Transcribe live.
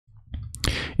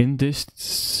In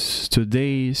this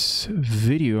today's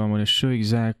video, I'm going to show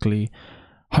exactly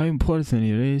how important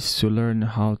it is to learn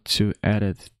how to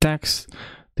edit text.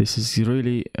 This is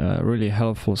really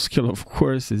helpful skill. Of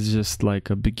course, it's just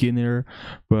like a beginner,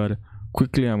 but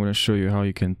quickly I'm going to show you how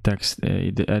you can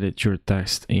edit your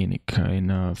text in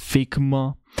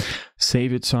Figma.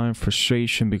 Save your time,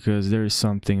 frustration, because there is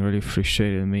something really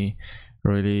frustrated me,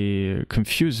 really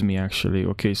confused me actually.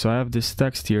 Okay, so I have this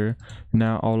text here.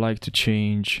 Now I would like to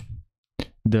change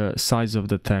the size of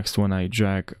the text when I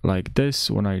drag like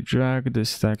this. When I drag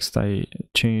this text, I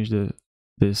change the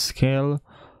scale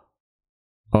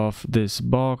of this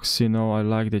box. You know, I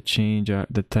like to change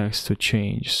the text to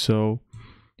change. So,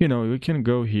 you know, you can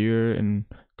go here and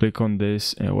click on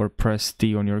this or press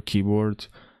T on your keyboard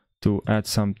to add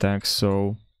some text.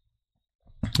 So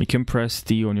you can press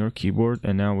T on your keyboard,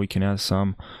 and now we can add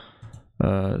some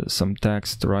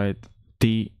text, right?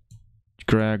 T,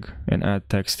 drag, and add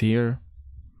text here.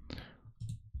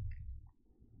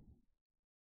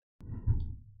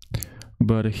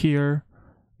 But here,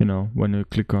 you know, when you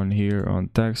click on here on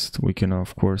text, we can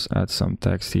of course add some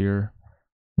text here,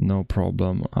 no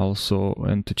problem. Also,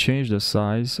 and to change the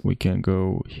size, we can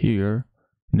go here,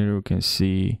 and here you can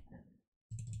see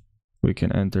we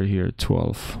can enter here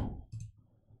 12.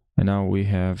 And now we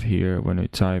have here, when we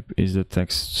type, is the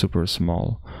text super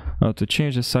small. Now to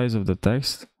change the size of the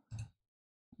text,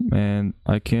 and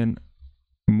I can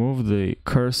move the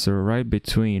cursor right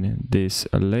between this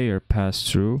layer pass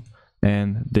through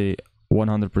and the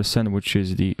 100%, which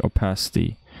is the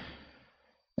opacity.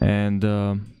 And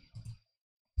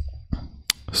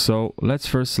so let's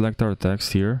first select our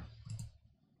text here,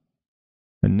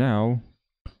 and now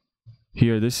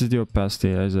here, this is the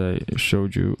opacity as I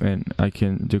showed you, and I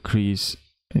can decrease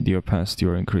the opacity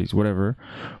or increase, whatever.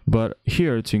 But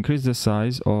here, to increase the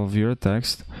size of your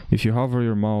text, if you hover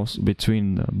your mouse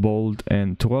between bold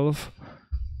and 12,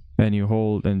 and you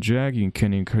hold and drag, you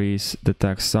can increase the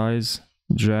text size.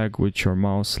 Drag with your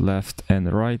mouse left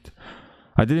and right.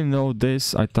 I didn't know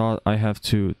this. I thought I have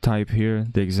to type here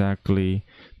exactly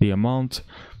the amount,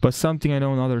 but something I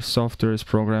know in other softwares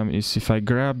program is if I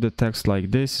grab the text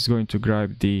like this, it's going to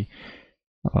grab the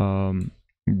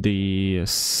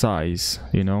size,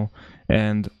 you know,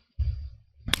 and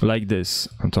like this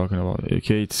I'm talking about.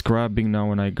 Okay, it's grabbing now.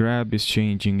 When I grab, it's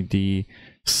changing the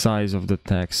size of the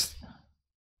text.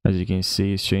 As you can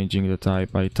see, it's changing the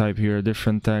type. I type here a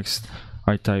different text.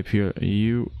 I type here,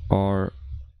 "You are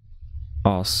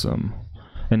awesome."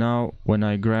 And now when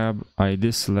I grab, I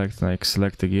deselect and I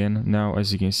select again. Now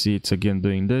as you can see, it's again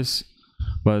doing this,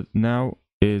 but now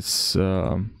it's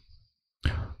not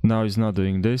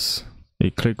doing this. I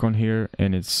click on here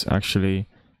and it's actually,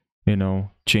 you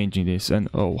know, changing this. And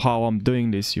oh, how I'm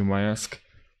doing this, you might ask?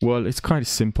 Well, it's quite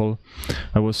simple.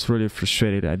 I was really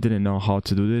frustrated. I didn't know how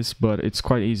to do this, but it's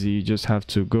quite easy. You just have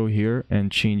to go here and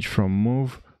change from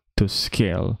move to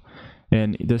scale,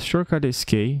 and the shortcut is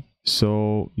K.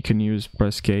 So you can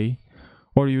press K,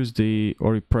 or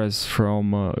press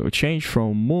from change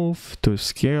from move to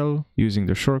scale using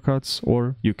the shortcuts,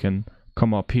 or you can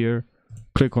come up here,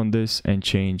 click on this, and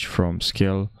change from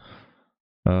scale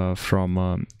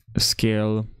from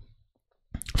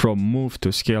move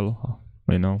to scale,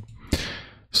 you know.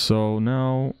 So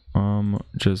now I'm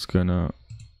just gonna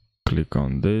click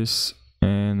on this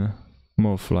and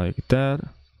move like that,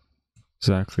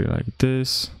 exactly like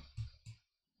this.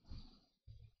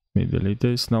 Let me delete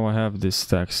this. Now I have this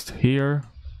text here,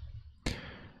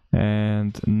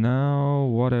 and now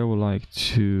what I would like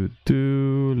to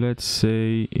do, let's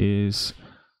say, is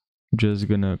just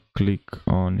gonna click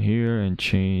on here and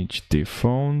change the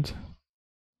font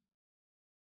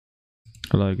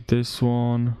like this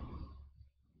one,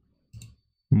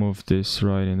 move this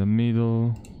right in the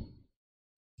middle.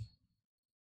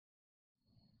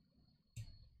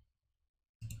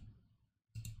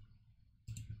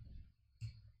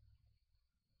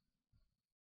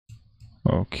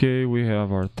 Okay, we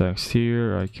have our text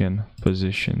here. I can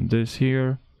position this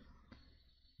here.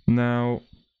 Now,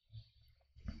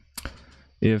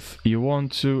 if you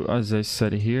want to, as I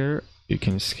said here, you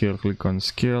can scale, click on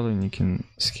scale, and you can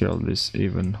scale this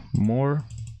even more.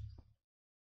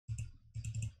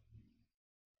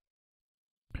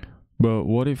 But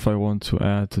what if I want to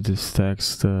add to this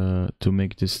text, to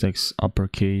make this text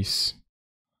uppercase?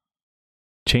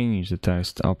 Change the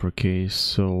text uppercase.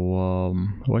 So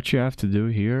what you have to do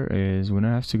here is, when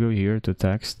I have to go here to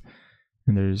text,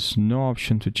 and there's no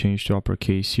option to change to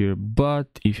uppercase here,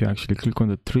 but if you actually click on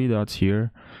the three dots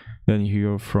here, then you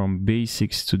go from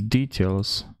basics to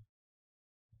details, and here you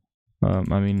can change the text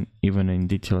I mean, even in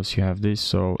details you have this,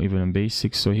 so even in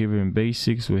basics. So here in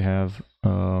basics we have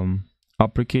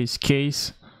uppercase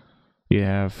case. You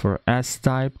have for S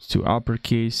type to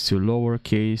uppercase to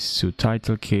lowercase to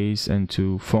title case, and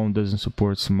to phone doesn't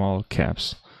support small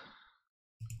caps.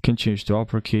 Can change to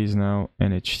uppercase now,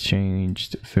 and it's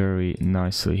changed very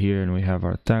nicely here, and we have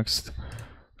our text.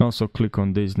 Also click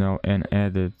on this now and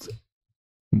edit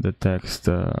the text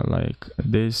like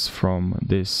this. From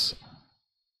this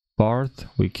part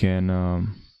we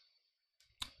can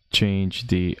change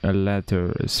the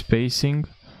letter spacing.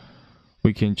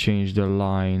 We can change the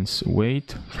lines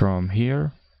weight from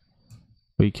here.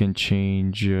 We can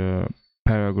change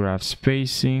paragraph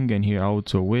spacing, and here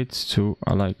auto width to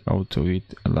like auto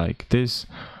width like this,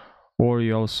 or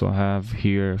you also have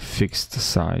here fixed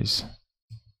size.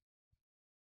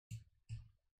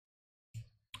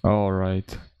 All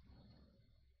right,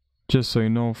 just so you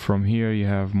know, from here you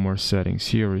have more settings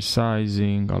here: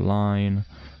 resizing, align,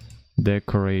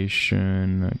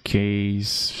 decoration,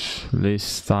 case, list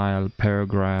style,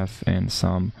 paragraph, and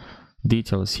some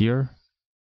details here.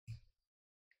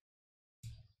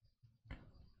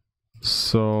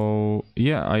 So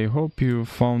yeah, I hope you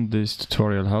found this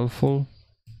tutorial helpful.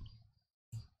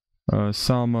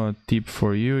 Some tip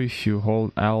for you: if you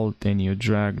hold Alt and you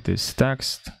drag this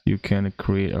text, you can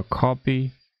create a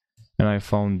copy, and I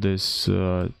found this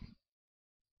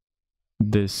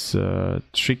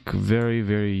trick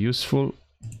very useful.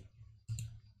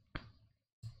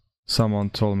 Someone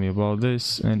told me about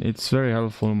this, and it's very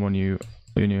helpful when you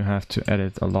have to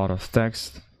edit a lot of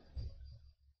text.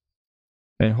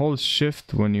 And hold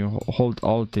shift when you hold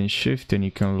Alt and shift, and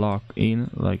you can lock in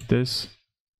like this.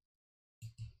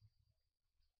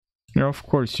 Now of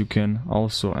course you can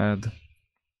also add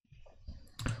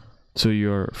to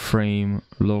your frame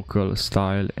local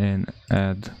style and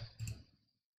add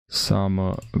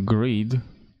some grid,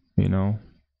 you know.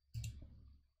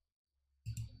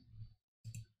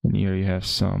 And here you have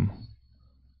some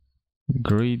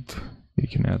grid. You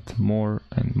can add more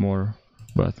and more,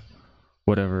 but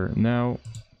whatever. Now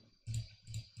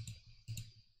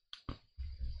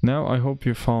I hope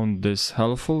you found this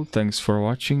helpful. Thanks for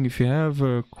watching. If you have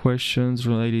questions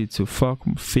related to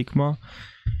Figma,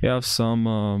 you have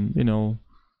some you know,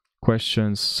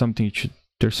 questions,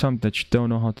 there's something that you don't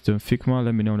know how to do in Figma,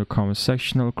 let me know in the comment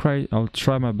section. I'll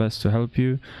try my best to help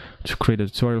you, to create a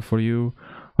tutorial for you.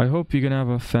 I hope you're gonna have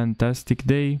a fantastic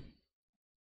day,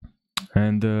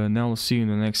 and now I'll see you in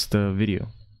the next video.